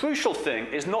 the crucial thing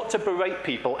is not to berate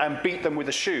people and beat them with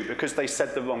a shoe because they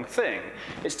said the wrong thing.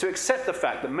 It's to accept the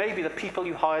fact that maybe the people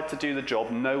you hired to do the job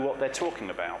know what they're talking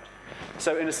about.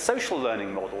 So in a social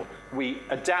learning model, we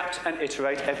adapt and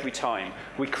iterate every time.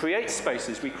 We create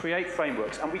spaces, we create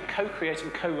frameworks, and we co-create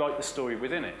and co-write the story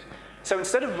within it. So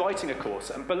instead of writing a course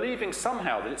and believing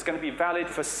somehow that it's going to be valid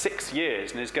for 6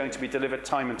 years and is going to be delivered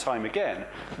time and time again,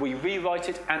 we rewrite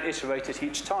it and iterate it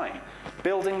each time,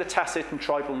 building the tacit and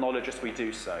tribal knowledge as we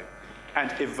do so,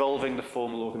 and evolving the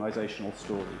formal organizational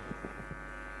story.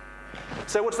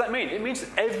 So what does that mean? It means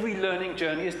that every learning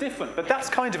journey is different, but that's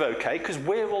kind of okay because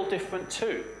we're all different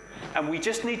too. And we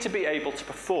just need to be able to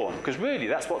perform, because really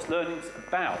that's what learning's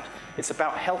about. It's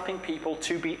about helping people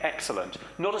to be excellent,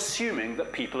 not assuming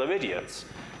that people are idiots.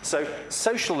 So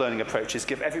social learning approaches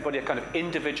give everybody a kind of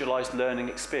individualized learning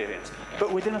experience,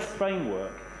 but within a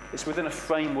framework. It's within a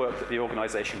framework that the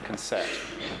organization can set.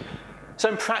 So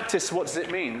in practice, what does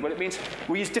it mean? Well, it means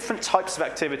we use different types of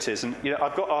activities. And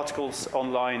I've got articles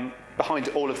online behind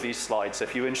all of these slides. So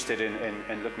if you're interested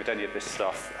in looking at any of this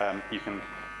stuff, you can.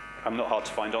 I'm not hard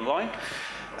to find online.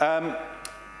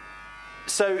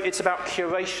 So it's about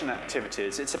curation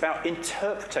activities. It's about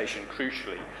interpretation,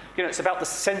 crucially. It's about the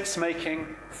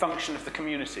sense-making function of the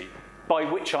community, by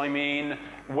which I mean,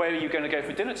 where are you going to go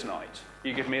for dinner tonight?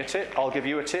 You give me a tip, I'll give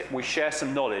you a tip, we share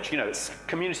some knowledge.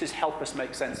 Communities help us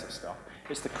make sense of stuff.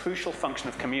 It's the crucial function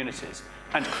of communities.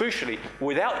 And crucially,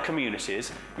 without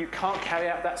communities, you can't carry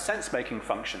out that sense-making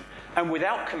function. And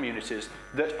without communities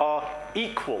that are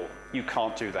equal, you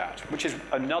can't do that, which is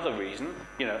another reason,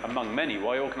 among many,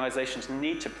 why organizations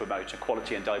need to promote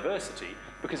equality and diversity.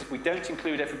 Because if we don't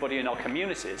include everybody in our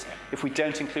communities, if we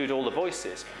don't include all the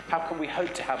voices, how can we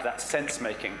hope to have that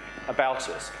sense-making about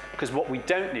us? Because what we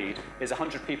don't need is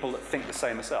 100 people that think the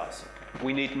same as us.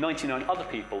 We need 99 other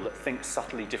people that think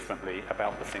subtly differently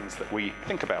about the things that we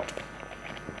think about.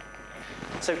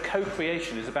 So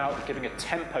co-creation is about giving a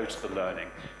tempo to the learning.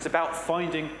 It's about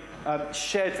finding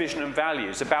shared vision and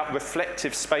values, about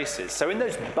reflective spaces. So in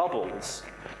those bubbles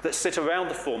that sit around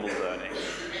the formal learning,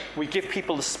 we give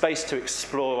people the space to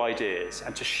explore ideas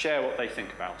and to share what they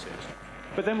think about it.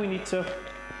 But then we need to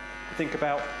think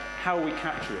about how we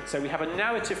capture it. So we have a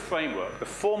narrative framework. The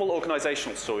formal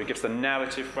organizational story gives the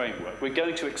narrative framework. We're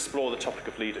going to explore the topic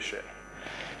of leadership.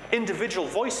 Individual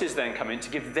voices then come in to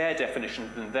give their definition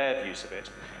and their views of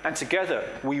it. And together,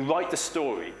 we write the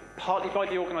story, partly by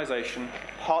the organization,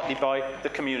 partly by the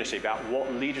community, about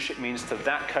what leadership means to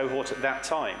that cohort at that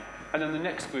time. And then the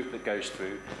next group that goes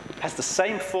through has the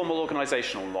same formal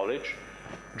organizational knowledge,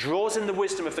 draws in the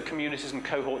wisdom of the communities and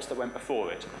cohorts that went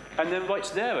before it, and then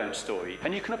writes their own story.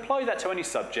 And you can apply that to any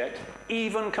subject,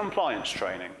 even compliance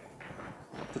training,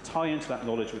 to tie into that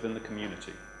knowledge within the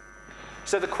community.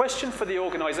 So the question for the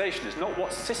organization is not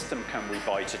what system can we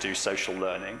buy to do social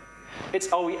learning,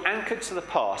 it's are we anchored to the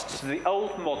past, to the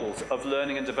old models of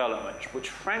learning and development, which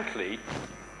frankly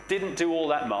didn't do all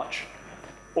that much,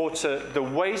 or to the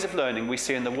ways of learning we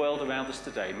see in the world around us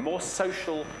today, more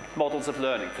social models of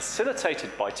learning, facilitated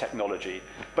by technology,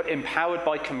 but empowered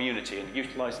by community and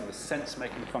utilizing the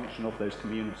sense-making function of those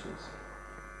communities.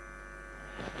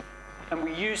 And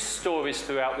we use stories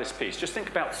throughout this piece. Just think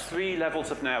about 3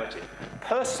 levels of narrative.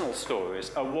 Personal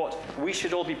stories are what we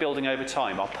should all be building over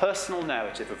time, our personal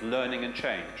narrative of learning and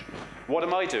change. What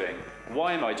am I doing?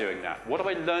 Why am I doing that? What have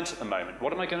I learned at the moment?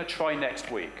 What am I going to try next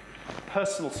week?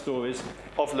 Personal stories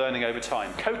of learning over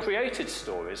time. Co-created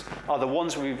stories are the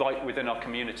ones we write within our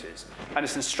communities. And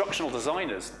as instructional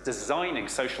designers designing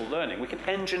social learning, we can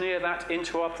engineer that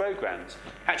into our programs,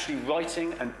 actually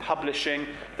writing and publishing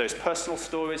those personal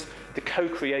stories, the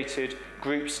co-created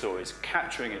group stories,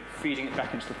 capturing it, feeding it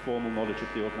back into the formal knowledge of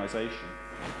the organization.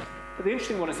 But the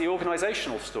interesting one is the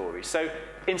organizational story. So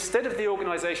instead of the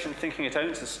organization thinking it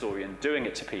owns the story and doing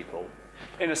it to people,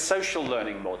 in a social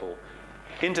learning model,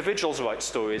 individuals write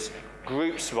stories,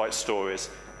 groups write stories,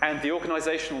 and the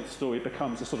organizational story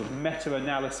becomes a sort of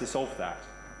meta-analysis of that.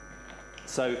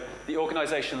 So the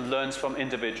organization learns from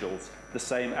individuals, the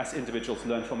same as individuals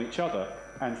learn from each other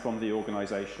and from the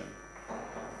organization.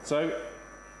 So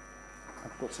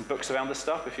I've got some books around this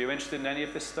stuff. If you're interested in any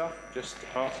of this stuff, just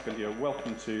ask and you're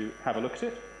welcome to have a look at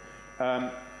it.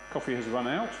 Coffee has run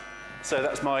out. So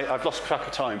that's I've lost track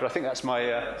of time, but I think that's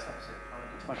my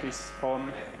piece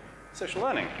on social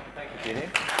learning. Thank you,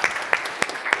 Julian.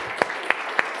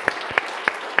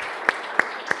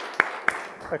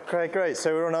 Okay, great.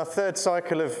 So we're on our 3rd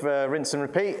cycle of rinse and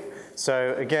repeat.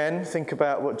 So again, think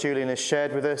about what Julian has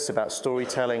shared with us about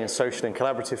storytelling and social and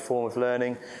collaborative form of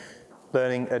learning.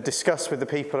 Discuss with the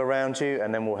people around you,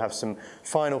 and then we'll have some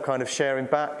final kind of sharing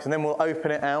back, and then we'll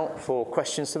open it out for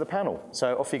questions to the panel.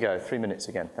 So off you go, 3 minutes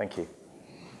again. Thank you.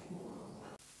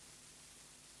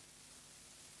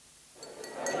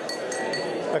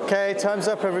 Okay, time's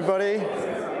up, everybody.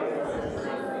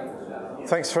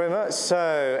 Thanks very much.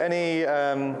 So, any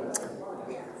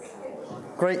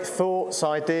great thoughts,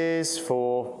 ideas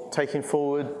for taking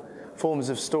forward forms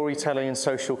of storytelling and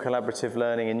social collaborative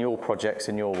learning in your projects,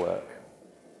 in your work?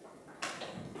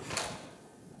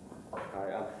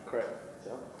 Hi, I'm Craig.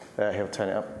 He'll turn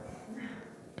it up.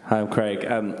 Hi, I'm Craig.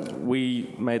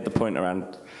 We made the point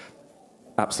around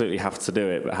absolutely have to do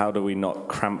it, but how do we not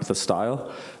cramp the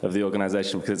style of the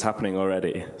organization, because it's happening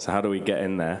already? So how do we get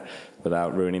in there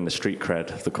without ruining the street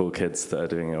cred of the cool kids that are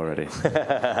doing it already?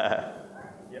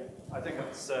 Yep, I think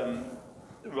that's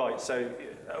right. So,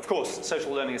 of course,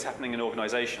 social learning is happening in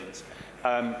organizations.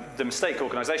 The mistake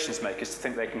organizations make is to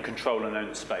think they can control and own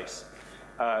the space.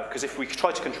 Because if we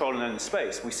try to control and own the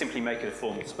space, we simply make it a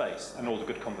formal space, and all the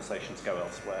good conversations go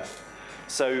elsewhere.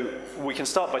 So we can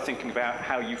start by thinking about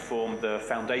how you form the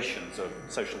foundations of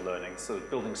social learning, so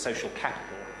building social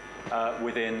capital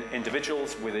within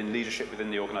individuals, within leadership, within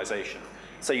the organization.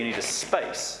 So you need a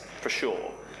space, for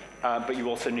sure, but you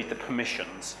also need the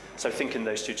permissions. So think in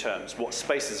those 2 terms. What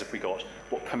spaces have we got?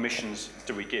 What permissions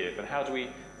do we give? And how do we,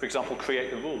 for example,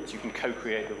 create the rules? You can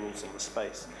co-create the rules on the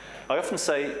space. I often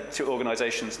say to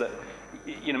organizations that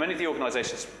you know, many of the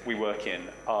organizations we work in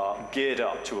are geared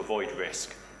up to avoid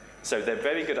risk. So they're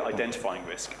very good at identifying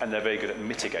risk, and they're very good at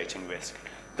mitigating risk.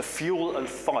 The fuel and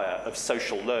fire of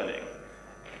social learning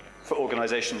for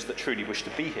organizations that truly wish to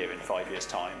be here in 5 years'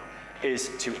 time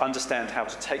is to understand how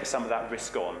to take some of that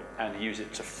risk on and use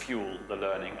it to fuel the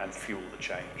learning and fuel the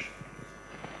change.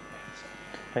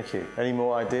 Thank you. Any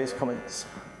more ideas, comments?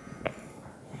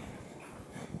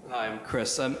 Hi, I'm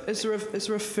Chris. Is there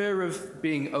a fear of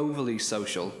being overly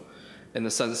social in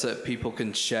the sense that people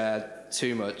can share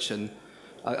too much? And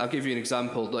I'll give you an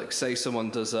example. Like, say someone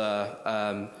does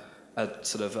a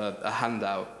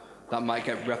handout that might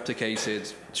get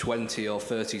replicated 20 or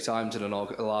 30 times in a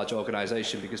large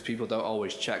organization because people don't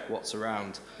always check what's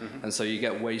around. Mm-hmm. And so you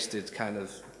get wasted kind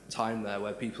of time there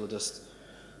where people are just...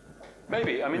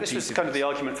 Maybe. I mean, this was kind of the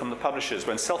argument from the publishers.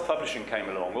 When self-publishing came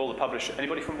along, all the publishers...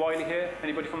 Anybody from Wiley here?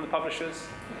 Anybody from the publishers?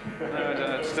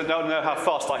 No, don't know how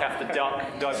fast I have to duck.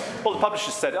 All the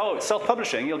publishers said, oh, it's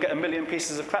self-publishing, you'll get 1 million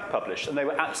pieces of crap published. And they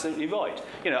were absolutely right.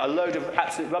 You know, a load of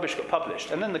absolute rubbish got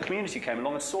published. And then the community came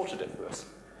along and sorted it for us.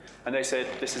 And they said,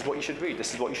 this is what you should read,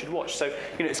 this is what you should watch. So,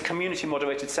 you know, it's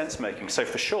community-moderated sense-making. So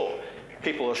for sure,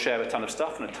 people will share a ton of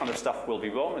stuff, and a ton of stuff will be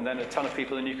wrong, and then a ton of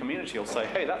people in your community will say,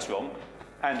 hey, that's wrong.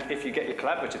 And if you get your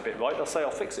collaborative bit right, they'll say, I'll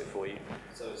fix it for you.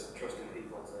 So it's trusting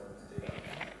people to do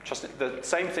that. Trusting the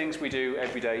same things we do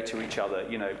every day to each other.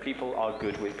 You know, people are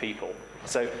good with people.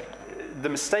 So the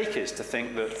mistake is to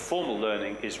think that formal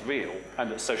learning is real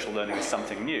and that social learning is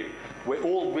something new. We're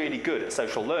all really good at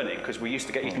social learning because we used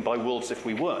to get eaten by wolves if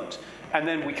we weren't. And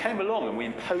then we came along and we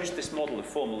imposed this model of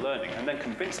formal learning and then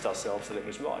convinced ourselves that it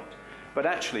was right. But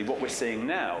actually what we're seeing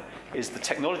now is the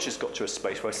technology's got to a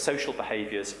space where social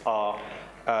behaviours are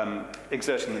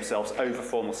exerting themselves over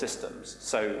formal systems.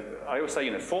 So I always say,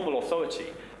 you know, formal authority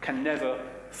can never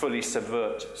fully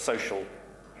subvert social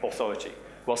authority,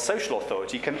 while social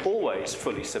authority can always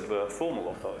fully subvert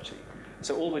formal authority.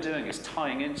 So all we're doing is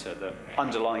tying into the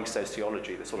underlying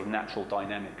sociology, the sort of natural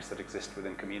dynamics that exist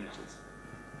within communities.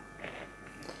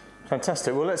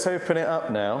 Fantastic. Well, let's open it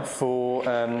up now for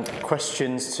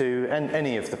questions to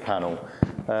any of the panel.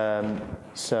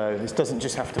 So this doesn't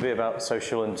just have to be about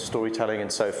social and storytelling and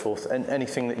so forth. And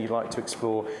anything that you'd like to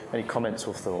explore, any comments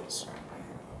or thoughts?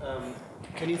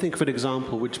 Can you think of an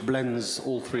example which blends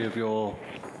all three of your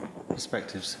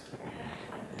perspectives?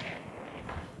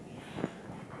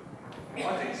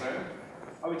 I think so.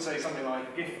 I would say something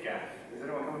like GIFGAF. Has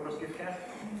anyone come across GIFGAF?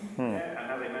 Yeah, and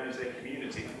how they manage their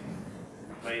community.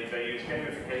 They use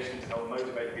gamification to help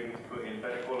motivate people to put in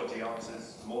better quality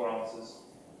answers, more answers,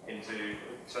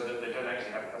 so that they don't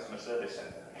actually have a customer service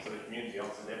centre, so the community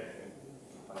answers everything.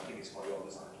 And I think it's quite well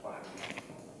designed.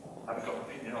 I haven't got an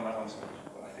opinion on that answer,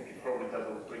 but I think it probably does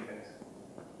all three things.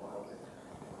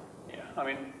 Yeah, I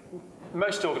mean,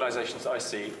 most organisations I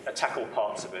see tackle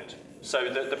parts of it.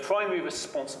 So the primary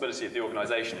responsibility of the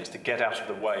organisation is to get out of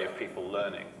the way of people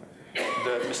learning.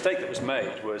 The mistake that was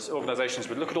made was organisations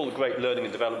would look at all the great learning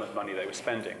and development money they were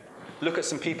spending, look at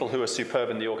some people who are superb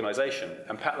in the organisation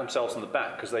and pat themselves on the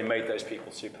back because they made those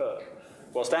people superb.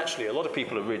 Whilst actually a lot of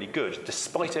people are really good,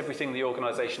 despite everything the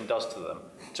organisation does to them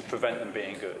to prevent them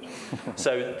being good.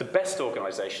 So the best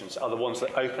organisations are the ones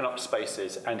that open up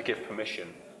spaces and give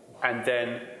permission, and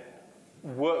then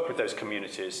work with those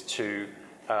communities to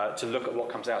look at what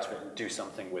comes out of it and do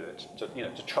something with it,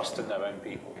 to trust in their own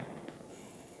people.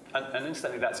 And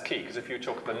incidentally, that's key, because if you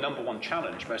talk the number one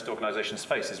challenge most organisations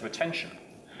face is retention.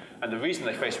 And the reason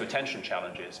they face retention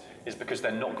challenges is because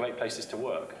they're not great places to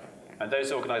work. And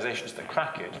those organisations that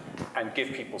crack it and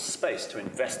give people space to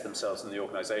invest themselves in the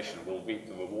organisation will reap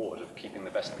the reward of keeping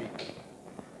the best people.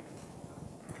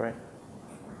 Great.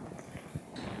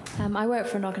 I work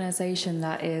for an organisation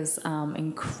that is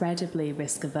incredibly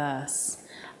risk-averse.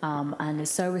 And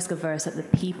is so risk-averse that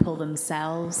the people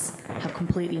themselves have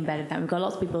completely embedded that. We've got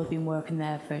lots of people who have been working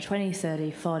there for 20,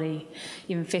 30, 40,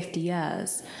 even 50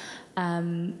 years.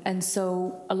 And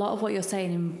so a lot of what you're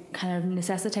saying kind of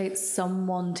necessitates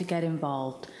someone to get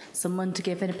involved, someone to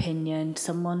give an opinion,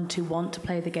 someone to want to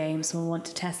play the game, someone want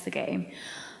to test the game.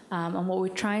 And what we're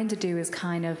trying to do is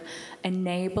kind of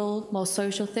enable more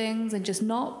social things and just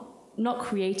not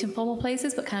creating formal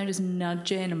places, but kind of just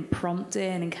nudging and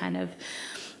prompting and kind of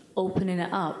opening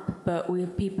it up. But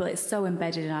with people, it's so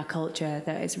embedded in our culture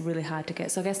that it's really hard to get.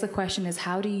 So I guess the question is,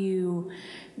 how do you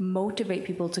motivate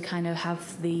people to kind of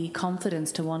have the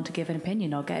confidence to want to give an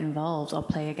opinion or get involved or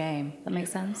play a game? That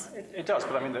makes sense? It does,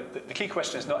 but I mean, the key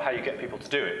question is not how you get people to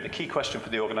do it. The key question for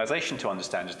the organisation to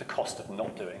understand is the cost of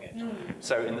not doing it.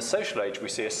 So in the social age, we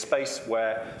see a space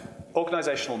where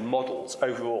organizational models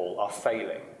overall are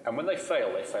failing. And when they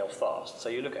fail fast. So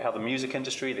you look at how the music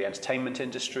industry, the entertainment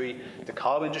industry, the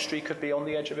car industry could be on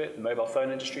the edge of it, the mobile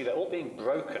phone industry, they're all being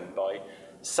broken by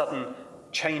sudden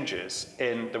changes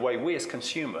in the way we as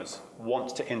consumers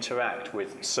want to interact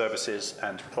with services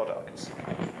and products.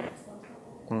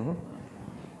 Mm-hmm.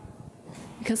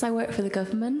 Because I work for the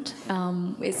government,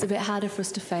 it's a bit harder for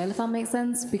us to fail, if that makes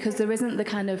sense, because there isn't the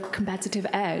kind of competitive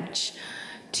edge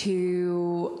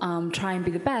to try and be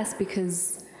the best,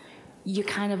 because you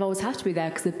kind of always have to be there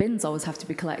because the bins always have to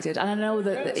be collected. And I know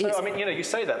that... So, I mean, you know, you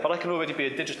say that, but I can already be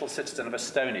a digital citizen of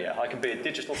Estonia. I can be a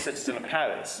digital citizen of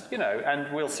Paris, you know,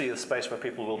 and we'll see a space where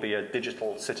people will be a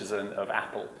digital citizen of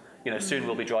Apple. You know, soon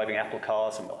we'll be driving Apple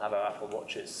cars and we'll have our Apple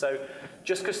Watches. So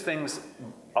just because things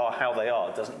are how they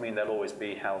are doesn't mean they'll always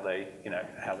be how they, you know,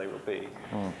 how they will be.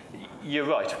 You're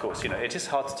right, of course, you know, it is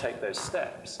hard to take those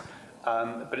steps,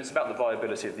 but it's about the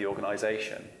viability of the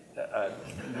organization.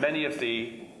 Many of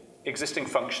the existing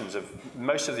functions of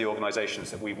most of the organizations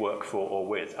that we work for or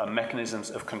with are mechanisms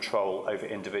of control over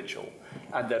individual.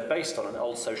 And they're based on an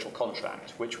old social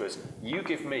contract, which was, you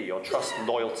give me your trust,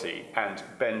 loyalty, and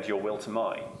bend your will to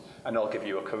mine, and I'll give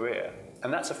you a career.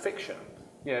 And that's a fiction.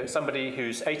 You know, somebody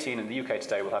who's 18 in the UK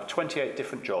today will have 28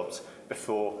 different jobs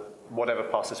before whatever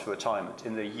passes for retirement.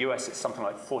 In the US, it's something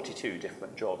like 42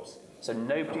 different jobs. So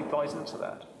nobody buys into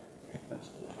that.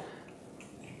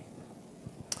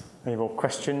 Any more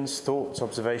questions, thoughts,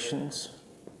 observations?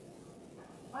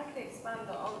 I could expand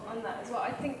on that as well.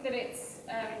 I think that it's,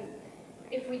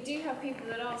 if we do have people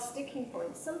that are sticking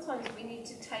points, sometimes we need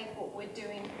to take what we're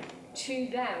doing to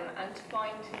them and to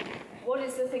find what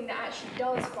is the thing that actually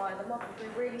does fire them up. If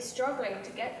we're really struggling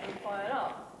to get them fired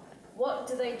up, what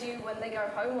do they do when they go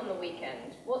home on the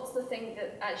weekend? What's the thing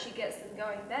that actually gets them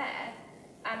going there?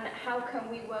 And how can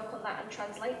we work on that and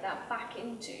translate that back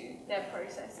into their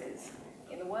processes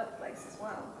in the workplace as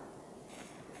well?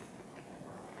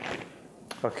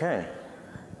 Okay.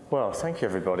 Well, thank you,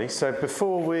 everybody. So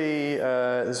before we,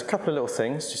 there's a couple of little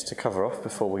things just to cover off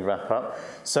before we wrap up.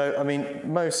 So, I mean,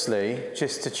 mostly,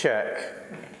 just to check,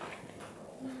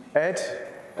 Ed,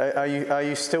 are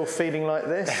you still feeling like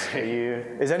this?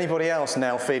 Is anybody else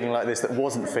now feeling like this that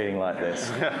wasn't feeling like this?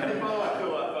 I feel like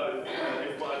both,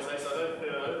 is what I'd say. So I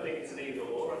don't think it's an either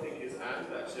or, I think it's and.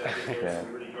 Actually, I think it's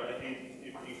really great.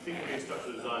 If you think of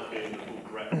instructional design being the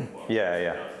full breadth of what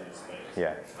Yeah.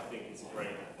 I think it's a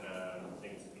great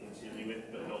thing to continue with,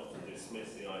 but not to dismiss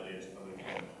the ideas coming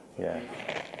from.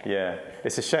 Yeah.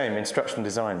 It's a shame, instructional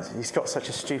design. He's got such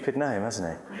a stupid name, hasn't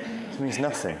he? It means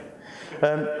nothing.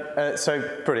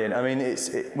 So brilliant. I mean,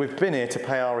 we've been here to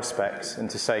pay our respects and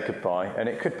to say goodbye. And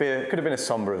it could have been a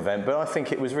somber event, but I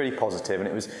think it was really positive, and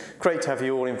it was great to have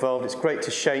you all involved. It's great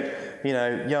to shape, you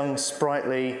know, young,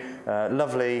 sprightly,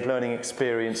 lovely learning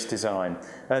experience design.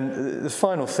 And the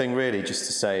final thing, really, just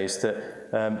to say is that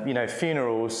you know,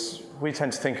 funerals, we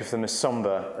tend to think of them as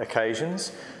somber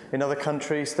occasions. In other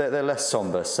countries, they're less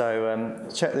somber. So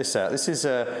check this out. This is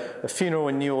a funeral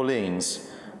in New Orleans.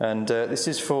 And this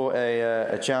is for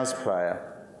a jazz player.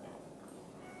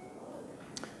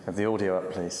 Have the audio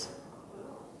up, please.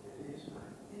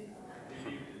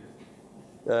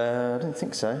 I don't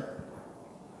think so.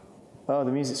 Oh,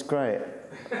 the music's great.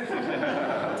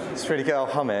 It's really good. I'll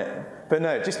hum it. But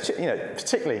no, just, you know,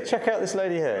 particularly, check out this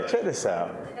lady here. Check this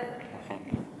out.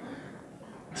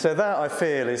 So that, I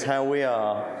feel, is how we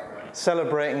are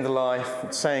celebrating the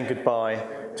life, saying goodbye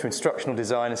to instructional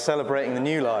design and celebrating the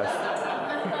new life.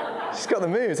 She's got the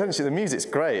moves, hasn't she? The music's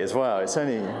great as well. It's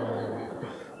only...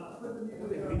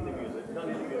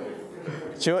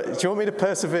 Do you want me to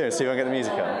persevere and see if I can get the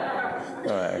music on?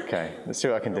 All right, okay. Let's see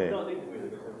what I can do.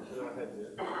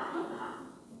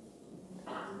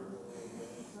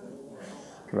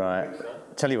 Right.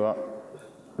 Tell you what.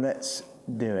 Let's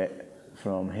do it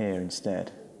from here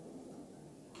instead.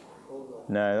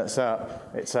 No, that's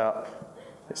up. It's up.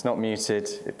 It's not muted.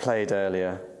 It played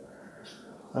earlier.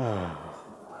 Oh.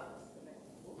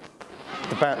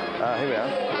 The band, here we are.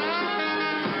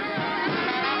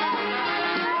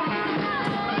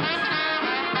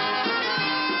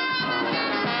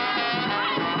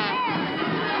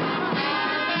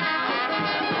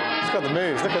 It's got the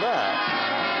moves, look at that.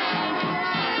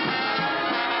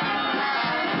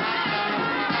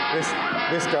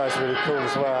 This guy's really cool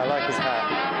as well, I like his hat.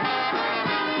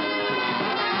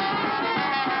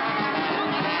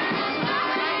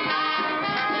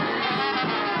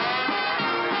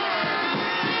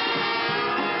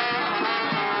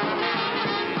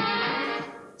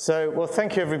 So, well,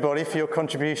 thank you everybody for your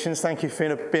contributions. Thank you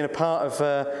for being a part of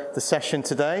the session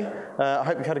today. I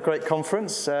hope you had a great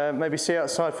conference. Maybe see you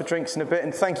outside for drinks in a bit.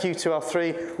 And thank you to our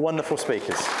 3 wonderful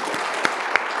speakers.